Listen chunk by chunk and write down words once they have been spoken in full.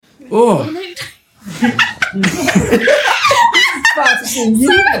Oh.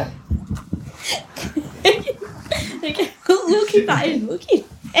 Okay, we'll keep that in. We'll keep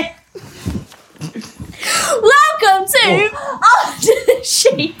it. Welcome to Under the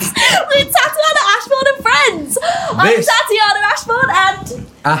Sheets with Tatiana Ashford and friends. I'm Tatiana Ashford and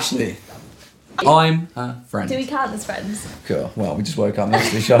Ashley. I'm her friend. do we count as friends? Cool. Well, we just woke up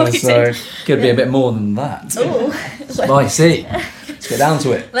next to each other, so could be a bit more than that. Oh, Spicy. Let's get down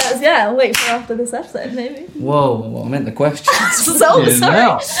to it. I'll wait for after this episode, maybe. Whoa, I meant the questions. So sorry.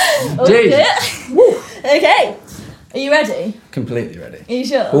 Jeez. Okay, are you ready? Completely ready. Are you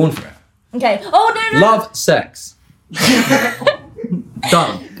sure? Born for it. Okay. Oh no. Love, sex. Done.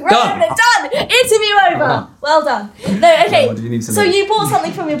 Done. Done. Interview over. Well done. No. Okay. What do you need to So know? you bought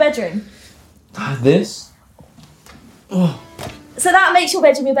something from your bedroom. This? So that makes your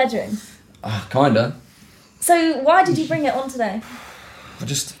bedroom your bedroom. Kinda. So why did you bring it on today?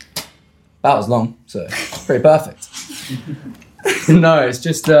 Just about as long, so pretty perfect. No, it's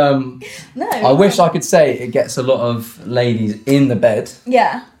just No. I wish I could say it gets a lot of ladies in the bed.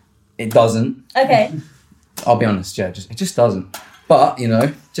 Yeah. It doesn't. Okay. I'll be honest, yeah, it just doesn't. But you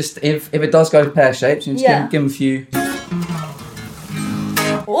know, just if it does go pear shaped, you just give them a few.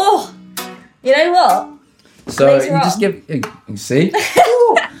 Oh. You know what? So Later you just on. give. You see?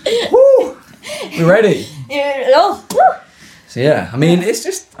 Woo. We're ready. Oh. So yeah, I mean, it's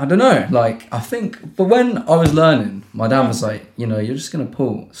just, I don't know, like, I think, but when I was learning, my dad was like, you know, you're just going to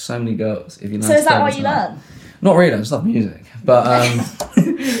pull so many girls if you learn So is that why to you learn. learn? Not really, I just love music. But,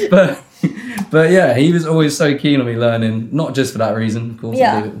 but yeah, he was always so keen on me learning, not just for that reason, of course,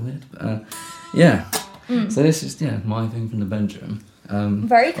 Yeah. it'd be a bit weird, but yeah. So this is, my thing from the bedroom.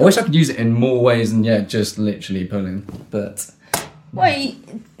 Very cool. I wish I could use it in more ways than, just literally pulling, but... Well,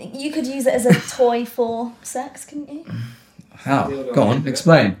 you could use it as a toy for sex, couldn't you? How? Go on,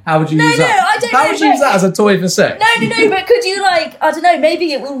 explain. How would you use that? I don't How know, would you use that as a toy for sex? No, but could you I don't know,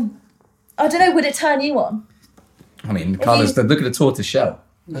 maybe it will, I don't know, would it turn you on? I mean, the colours, look at the tortoise shell.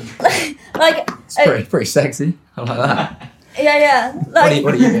 It's Pretty sexy. I like that. Yeah.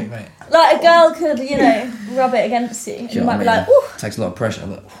 What do you think, mate? Like a girl could, rub it against you. And you might be like, ooh. Takes a lot of pressure.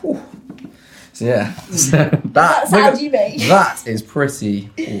 But, whew. So yeah, That's how you make. That is pretty.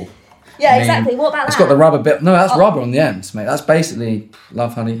 Ooh. Yeah, exactly. What about that? It's got the rubber bit. No, that's rubber on the ends, mate. That's basically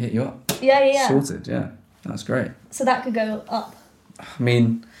love honey hit you up. Yeah. Sorted. Yeah, that's great. So that could go up. I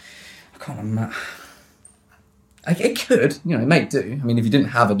mean, I can't imagine. It could, it may do. I mean, if you didn't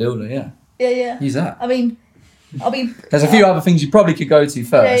have a dildo, Yeah. use that. I mean, There's a few other things you probably could go to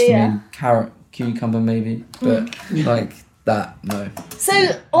first. Yeah. I mean, carrot, cucumber, maybe, but like that, no. So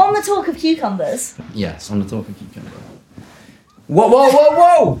on the talk of cucumbers. Yes, on the talk of cucumber.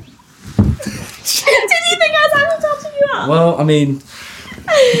 Whoa! Did you think I was having touching you up? Well, I mean,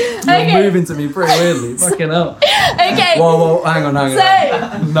 you're moving to me pretty weirdly. Fucking hell. Okay. Whoa, hang on. So,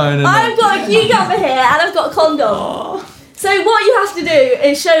 No. I've got a cucumber here and I've got a condom. So what you have to do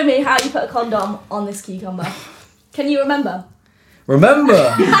is show me how you put a condom on this cucumber. Can you remember?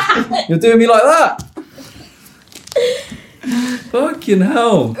 Remember? You're doing me like that? Fucking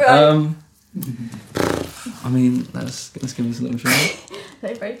hell. Right. I mean, let's give this a little try.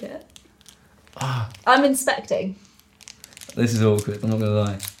 Don't break it. I'm inspecting. This is awkward, I'm not gonna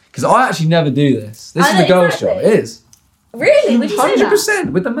lie. Because I actually never do this. This I is know, the girl's exactly. job. It is. Really? Would you say that?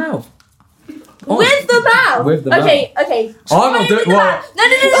 100% with the mouth. With the mouth? With the Okay. I'm not Try doing with the mouth. No.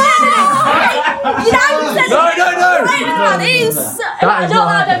 Okay. You know you said No. Right with the mouth. It is so, I'm not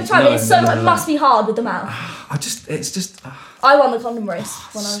allowed to ever try, but it's so it must be hard with the mouth. It's just... I won the condom race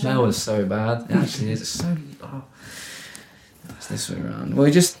when I was smell younger. is so bad. It actually is. It's so... Oh. It's this way around. Well,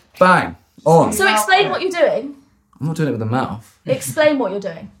 you just bang. On. So explain what you're doing. I'm not doing it with the mouth. Explain what you're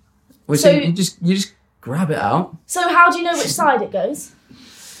doing. Well, So- you just grab it out. So how do you know which side it goes?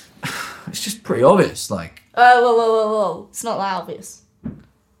 It's just pretty obvious, like... Whoa. It's not that obvious.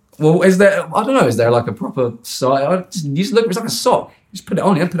 Well, is there... I don't know, is there like a proper side? You just look, it's like a sock. You just put it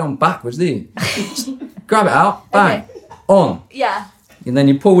on, you don't put it on backwards, do you? Just grab it out, bang, on. Yeah. And then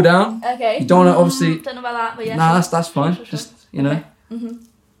you pull down. Okay. You don't want to obviously... Don't know about that, but yeah. Nah, sure. that's fine. Sure. Just, So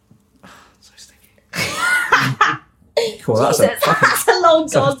sticky. Cool, Jesus, that's a long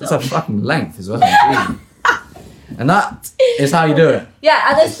It's a condom. fucking length as well. Jeez. And that is how you do it. Yeah,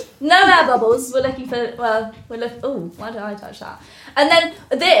 and there's no air bubbles. We're looking for, oh, why did I touch that? And then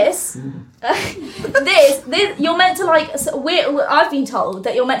this, you're meant to I've been told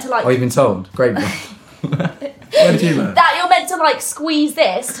that you're meant to Oh, you've been told. Great. Where did you learn? that you're meant to squeeze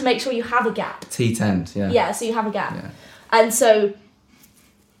this to make sure you have a gap. T10, yeah. Yeah, so you have a gap. Yeah. And so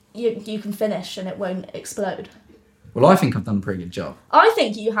you can finish and it won't explode. Well, I think I've done a pretty good job. I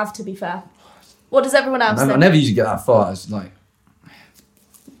think you have, to be fair. What does everyone else I think? never usually get that far. It's like,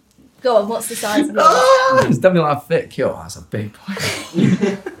 Go on, what's the size of it? it's definitely like a fit kill. That's a big boy.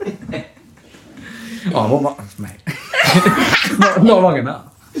 Mate. not long enough.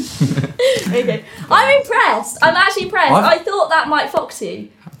 Okay. I'm impressed. I'm actually impressed. I thought that might fox you.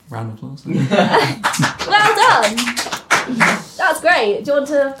 Round of applause. Well done. That's great. Do you want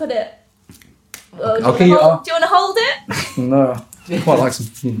to put it... do you want to hold it? No. I quite like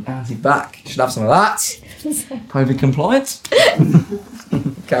some anti-back. Should have some of that. COVID compliance.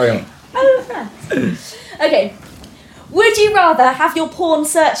 Carry on. I'm impressed. Okay. Would you rather have your porn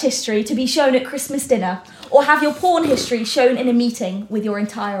search history to be shown at Christmas dinner or have your porn history shown in a meeting with your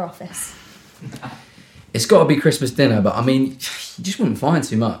entire office? It's got to be Christmas dinner, but I mean, you just wouldn't find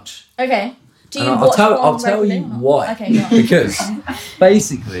too much. Okay. Do you And watch porn I'll tell you regularly? why. Okay, go on. Because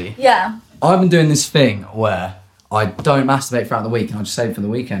basically, Yeah. I've been doing this thing where I don't masturbate throughout the week and I just save it for the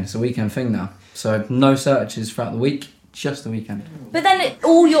weekend. It's a weekend thing now. So no searches throughout the week, just the weekend. But then if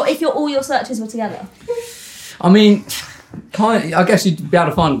all your searches were together. I mean, I guess you'd be able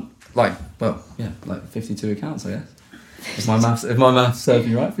to find like 52 accounts, I guess. If my maths serves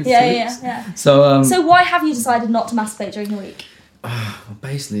me right, 52 Yeah. So So why have you decided not to masturbate during the week? well,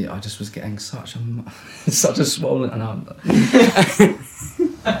 basically, I just was getting such a swollen.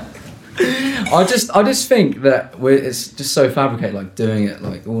 I just think that it's just so fabricated, like doing it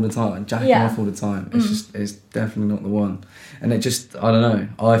like all the time, like jacking off all the time. It's definitely not the one. And it just, I don't know.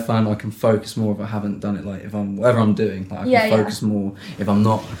 I find I can focus more if I haven't done it. Like whatever I'm doing, like I can focus more if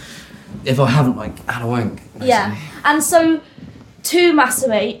I haven't like had a wank. Basically. Yeah. And so to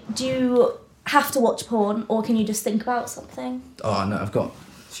masturbate, do you have to watch porn or can you just think about something? Oh no, I've got a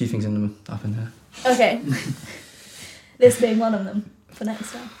few things up in there. Okay. This being one of them for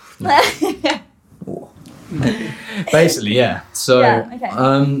next time. Basically, yeah. So, okay.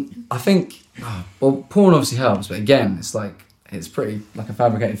 I think, well, porn obviously helps, but again, it's pretty like a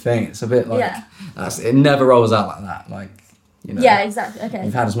fabricated thing. It's a bit like it never rolls out like that. Like, you know. Yeah, exactly. Okay.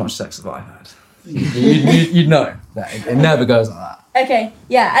 You've had as much sex as I've had. You'd know that it never goes like that. Okay.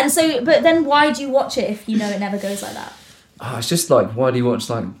 Yeah. And so, but then why do you watch it if you know it never goes like that? Oh, it's just like, why do you watch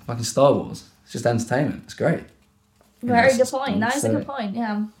like fucking Star Wars? It's just entertainment. It's great. Very good point. That is a good point.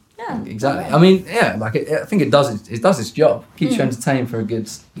 Yeah. Yeah. Exactly. I mean, yeah, like I think it does its job. Keeps you entertained for a good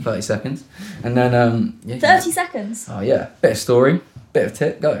 30 seconds, and then 30 seconds. Oh yeah, bit of story, bit of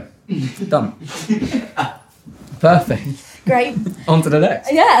tip, go, done. Perfect. Great. On to the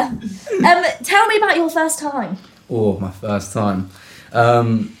next. Yeah. Tell me about your first time. Oh, my first time.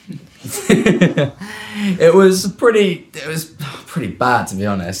 It was pretty bad, to be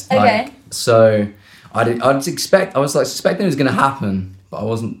honest. Okay. Like, so I was suspecting it was gonna happen, but I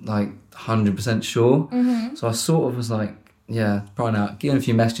wasn't like 100% sure. Mm-hmm. So I sort of was like, trying out, giving a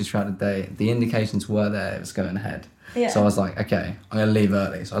few messages throughout the day. The indications were there, it was going ahead. Yeah. So I was like, okay, I'm gonna leave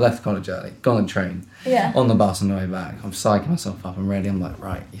early. So I left college early, got on the train, on the bus on the way back. I'm psyching myself up, I'm ready. I'm like,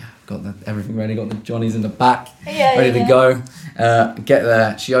 right, got everything ready, got the Johnnies in the back, ready to go. Get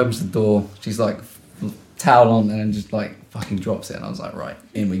there, she opens the door, she's like, towel on, and then just like fucking drops it. And I was like, right,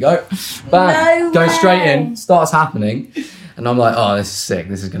 in we go. Bang, go straight in, starts happening. And I'm like, oh, this is sick.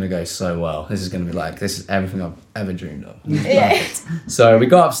 This is going to go so well. This is going to be like, this is everything I've ever dreamed of. So we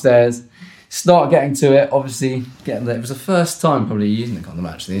got upstairs, start getting to it. Obviously, getting there. It was the first time probably using the condom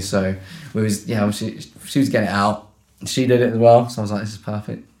actually. So obviously, she was getting it out. She did it as well. So I was like, this is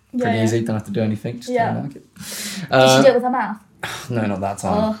perfect. Pretty easy. Don't have to do anything. Just don't like it. Did she do it with her mouth? No, not that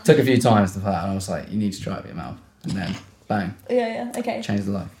time. Took a few times to that. And I was like, you need to try it with your mouth. And then, bang. Yeah. Okay. Changed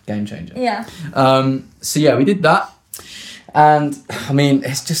the life. Game changer. Yeah. So we did that. And I mean,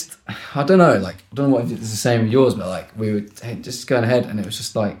 it's just, I don't know what if it's the same with yours, but like we were just going ahead and it was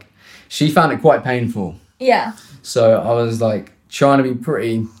just like, she found it quite painful. Yeah. So I was like trying to be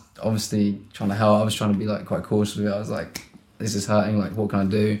pretty, obviously trying to help. I was trying to be like quite cautious with it. I was like, this is hurting, like what can I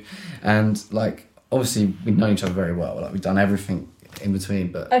do? And like, obviously we'd known each other very well. Like we'd done everything in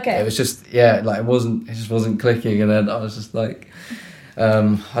between, but it was just, it just wasn't clicking. And then I was just like,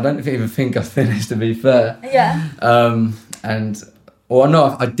 I don't even think I finished, to be fair. Yeah.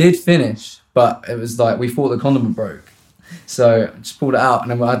 I did finish, but it was like we thought the condom broke, so I just pulled it out,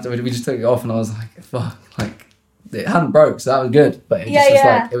 and then we just took it off, and I was like, fuck, like it hadn't broke, so that was good. But it was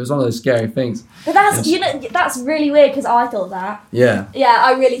like it was one of those scary things. But that's really weird because I thought that. Yeah. Yeah,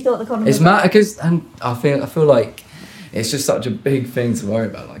 I really thought the condom. It's mad because, and I feel like it's just such a big thing to worry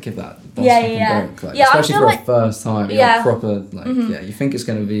about. Like if that does broke, like, especially for a first time, you're proper, like you think it's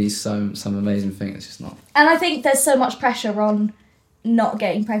going to be some amazing thing. It's just not. And I think there's so much pressure on not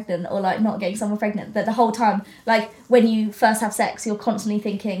getting pregnant or like not getting someone pregnant, that the whole time, like when you first have sex, you're constantly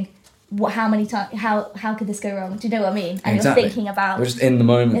thinking, how many times, how could this go wrong? Do you know what I mean? And exactly. You're thinking about, you're just in the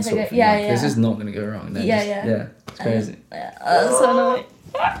moment sort of thing, this is not going to go wrong. Yeah, it's crazy. That's so annoying.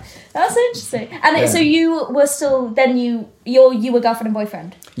 That's interesting. And so you were still, then you were girlfriend and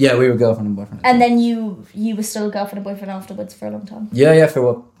boyfriend? Yeah, we were girlfriend and boyfriend. And then you were still girlfriend and boyfriend afterwards for a long time? Yeah,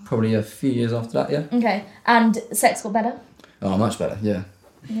 for probably a few years after that, yeah. Okay. And sex got better? Oh, much better, yeah.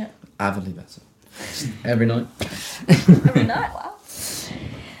 Yeah. Avidly better. Every night. Every night, wow.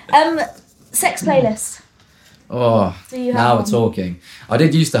 Sex playlist. Oh, Do you have now one? we're talking. I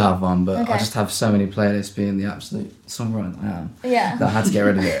did used to have one, but Okay. I just have so many playlists, being the absolute songwriter I am. Yeah. That I had to get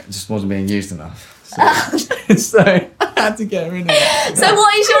rid of it. It just wasn't being used enough. So, so I had to get rid of it. So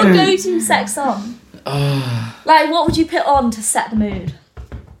what is your go-to sex song? Like, what would you put on to set the mood?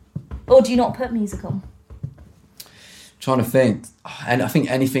 Or do you not put music on? Trying to think. And I think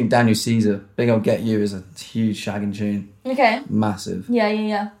anything Daniel Caesar, Big I'll Get You is a huge shagging tune. Okay. Massive.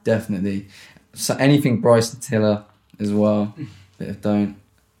 Yeah. Definitely. So anything Bryson Tiller as well. Bit of Don't.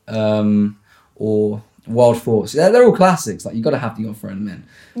 Or Wild Thoughts. Yeah, they're all classics. Like, you got to throw them in.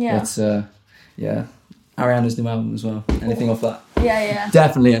 Yeah. But, yeah. Ariana's new album as well. Anything off that? Yeah.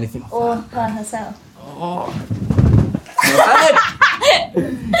 Definitely anything off Or that. her herself. Oh.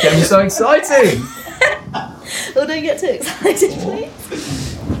 Get me so exciting. Oh, don't get too excited, please.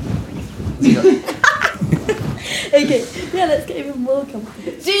 Okay, yeah, let's get even more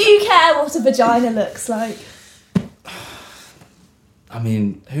complicated. Do you care what a vagina looks like? I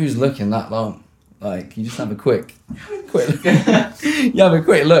mean, who's looking that long? Like, you just have a quick look. You have a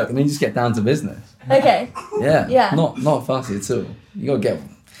quick look and then you just get down to business. Okay. Yeah. Not fussy at all. You gotta get...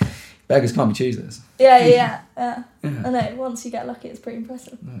 Beggars can't be choosers. Yeah. I know, once you get lucky, it's pretty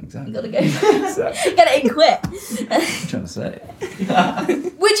impressive. No, exactly. You gotta go. Get it in quick. What I'm trying to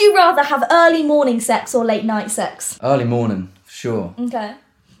say. Would you rather have early morning sex or late night sex? Early morning, for sure. Okay.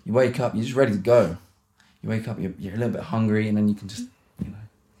 You wake up, you're just ready to go. You wake up, you're a little bit hungry, and then you can just,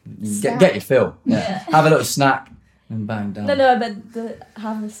 you get your fill. Yeah. Have a little snack, and bang, down. No, but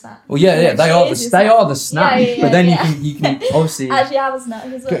have the snack. Well, yeah, they are the snack. Yeah, but then you can obviously actually have a snack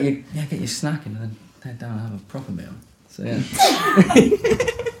as well. get your snack and then head down and have a proper meal. So yeah.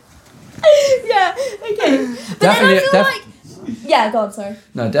 Yeah. Okay. But Definitely. then I feel like. Yeah. Go on. Sorry.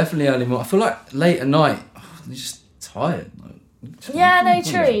 No, definitely early morning. I feel like late at night, you're just tired. Yeah. No.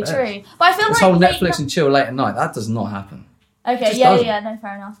 True. But I feel this like whole Netflix and chill late at night, that does not happen. Okay. Yeah. No.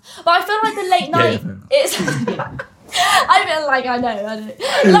 Fair enough. But I feel like the late night it's. I feel like I know.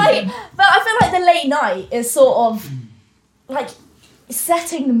 Like, but I feel like the late night is sort of like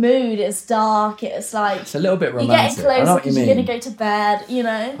setting the mood. It's dark. It's like it's a little bit romantic. You're getting closer I know what you mean. You're gonna go to bed. You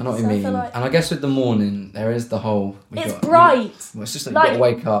know. I know what you mean. Like... And I guess with the morning, there is the whole. It's bright. Well, it's just like you gotta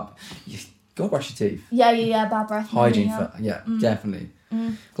wake up. You gotta brush your teeth. Yeah. Bad breath. Hygiene. Definitely.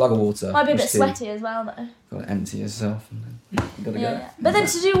 Glug of water. Might be a bit sweaty as well though. Gotta empty yourself and then you gotta go. Yeah. But then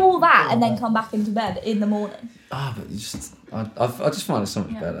to do all that and then come back into bed in the morning. But you just, I just find it so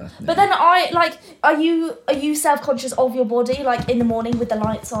much better. Yeah. But then are you self-conscious of your body like in the morning with the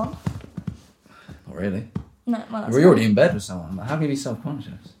lights on? Not really. No, well, We're already in bed with someone. Like, how can you be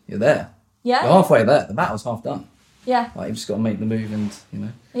self-conscious? You're there. Yeah. You're halfway there. The battle's half done. Yeah. Like, you've just got to make the move and,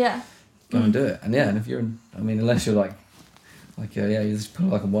 Yeah. Go and do it. And yeah, and if you're, unless you're you just put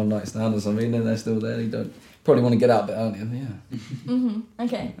like a one night stand or something and they're still there, you don't probably want to get out a bit earlier, yeah.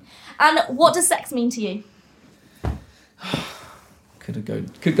 Okay. And what does sex mean to you? Could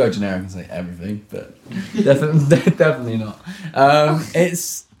go generic and say everything, but definitely not. I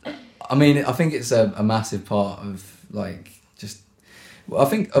think it's a massive part of like just. Well, I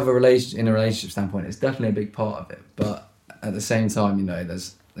think in a relationship standpoint, it's definitely a big part of it. But at the same time,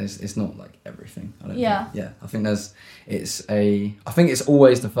 it's not like everything. I don't think. Yeah. I think it's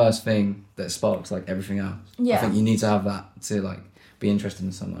always the first thing that sparks like everything else. Yeah. I think you need to have that to like be interested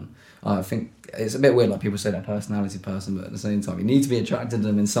in someone. I think it's a bit weird, like people say they're a personality person, but at the same time, you need to be attracted to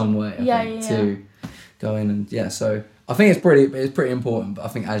them in some way. I think, to go in and so I think it's pretty important. But I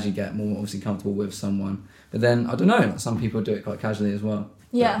think as you get more obviously comfortable with someone, but then I don't know, like some people do it quite casually as well.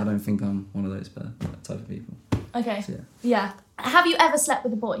 Yeah. But I don't think I'm one of those type of people. Okay. So, yeah. Have you ever slept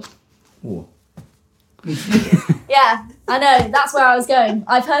with a boy? Ooh. Yeah, I know. That's where I was going.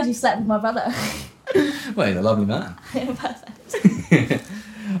 I've heard you slept with my brother. Well, he's a lovely man. Perfect.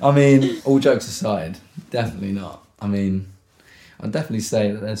 I mean, all jokes aside, definitely not. I mean, I'd definitely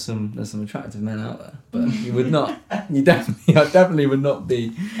say that there's some attractive men out there, but I definitely would not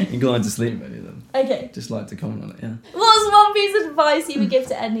be inclined to sleep with any of them. Okay. Just like to comment on it, yeah. What's one piece of advice you would give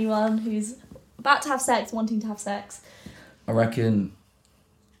to anyone who's about to have sex, wanting to have sex, I reckon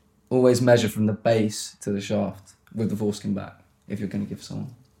always measure from the base to the shaft with the foreskin back if you're going to give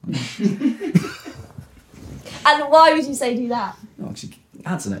someone. And why would you say do that? No, because it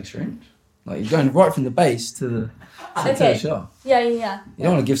adds an extra inch. Like you're going right from the base to the shaft. Yeah. You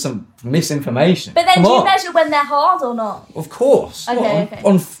don't want to give some misinformation. But then do you measure when they're hard or not? Of course. Okay.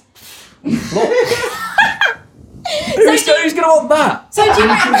 On floor. Who's going to want that? So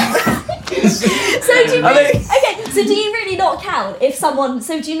do you really not count if someone...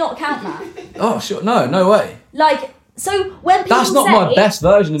 So do you not count that? Oh, sure. No way. Like, so when people That's not my best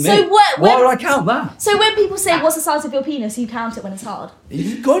version of me. So why would I count that? So when people say, what's the size of your penis, you count it when it's hard?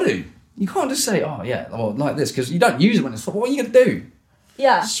 You've got to. You can't just say, oh, yeah, well, like this, because you don't use it when it's... What are you going to do?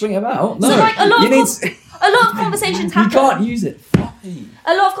 Yeah. Swing it about? No. So, like, a lot of conversations happen... You can't use it.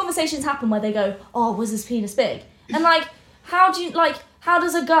 A lot of conversations happen where they go, oh, was his penis big? And, like, how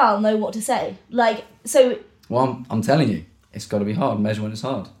does a girl know what to say? Like, so... Well, I'm telling you, it's got to be hard. Measure when it's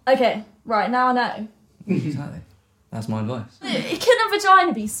hard. Okay, right, now I know. Exactly. That's my advice. Can a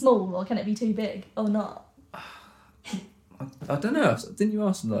vagina be small or can it be too big or not? I don't know. Didn't you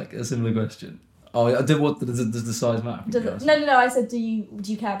ask like a similar question? Oh, I did. What does the size matter? No. I said, do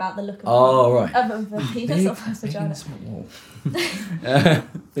you care about the look of a penis or a vagina?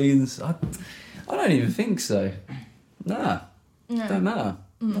 Penis. I don't even think so. Nah. No. Don't matter.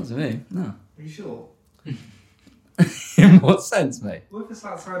 Not to me. No. Are you sure? In what sense, mate? What if it's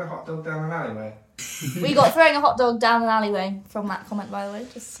like throwing a hot dog down an alleyway? We got throwing a hot dog down an alleyway from that comment, by the way.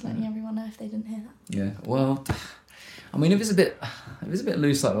 Just letting everyone know if they didn't hear that. Yeah. Well, I mean, if it's a bit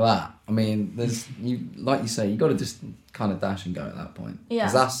loose like that, I mean, like you say, you got to just kind of dash and go at that point. Yeah.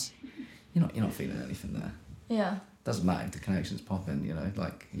 Because you're not feeling anything there. Yeah. Doesn't matter if the connection's popping. You know,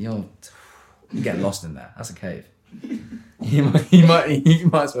 like you get lost in there. That's a cave. You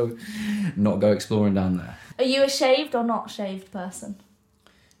might as well not go exploring down there. Are you a shaved or not shaved person?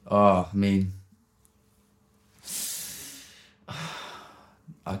 Oh, I mean,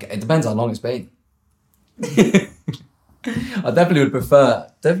 okay, it depends how long it's been. I definitely prefer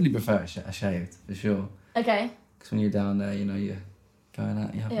a shaved for sure. Okay. Because when you're down there, you know, you're going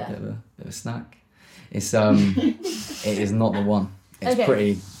out, you have a bit of a snack. It's it is not the one. It's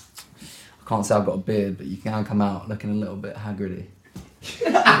pretty. I can't say I've got a beard, but you can come out looking a little bit haggardy.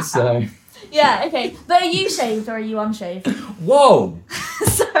 So. Yeah, okay. But are you shaved or are you unshaved? Whoa!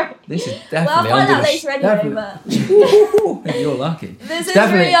 Sorry. This is definitely I'll find out later anyway, but... You're lucky. This is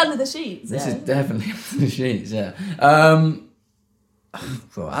really under the sheets. This is definitely under the sheets, yeah.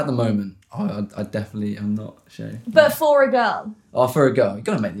 Well, at the moment, I definitely am not shaved. But for a girl? Oh, for a girl. You've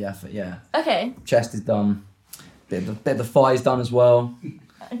got to make the effort, yeah. Okay. Chest is done. Bit of the thigh is done as well.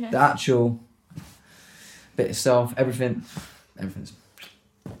 Okay. The actual bit itself, everything's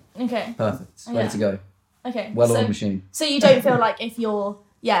okay. perfect. Ready to go. Okay. Well-oiled machine. So you don't feel like if you're...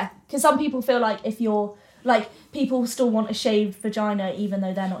 Yeah, because some people feel like if you're... Like, people still want a shaved vagina even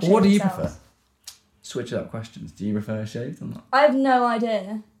though they're not shaved What do you themselves. prefer? Switch it up questions. Do you prefer shaved or not? I have no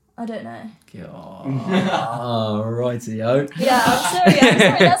idea. I don't know. Oh, righty-o. Yeah, I'm sorry.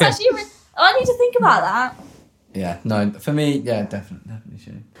 That's actually... I need to think about that. Yeah, no, for me, yeah, definitely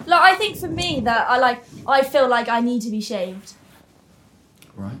shaved. Like, I think for me that I feel like I need to be shaved.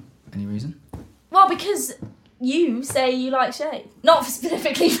 Right. Any reason? Well, because you say you like shave. Not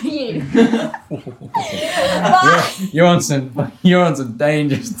specifically for you. But you're on some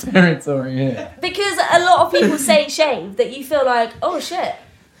dangerous territory here. Because a lot of people say shave that you feel like, oh shit.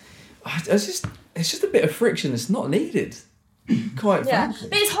 It's just a bit of friction that's not needed. Quite frankly.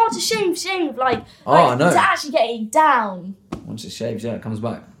 But it's hard to shave like I know. To actually get it down. Once it shaves, it comes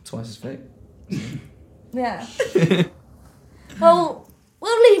back twice as thick. Yeah. Well,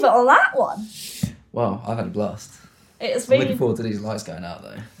 we'll leave it on that one. Well, I've had a blast. I'm looking forward to these lights going out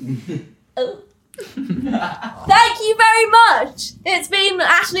though. Oh. Thank you very much. It's been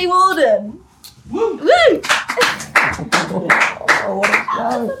Ashley Warden. Woo! Woo! Oh, what a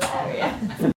show.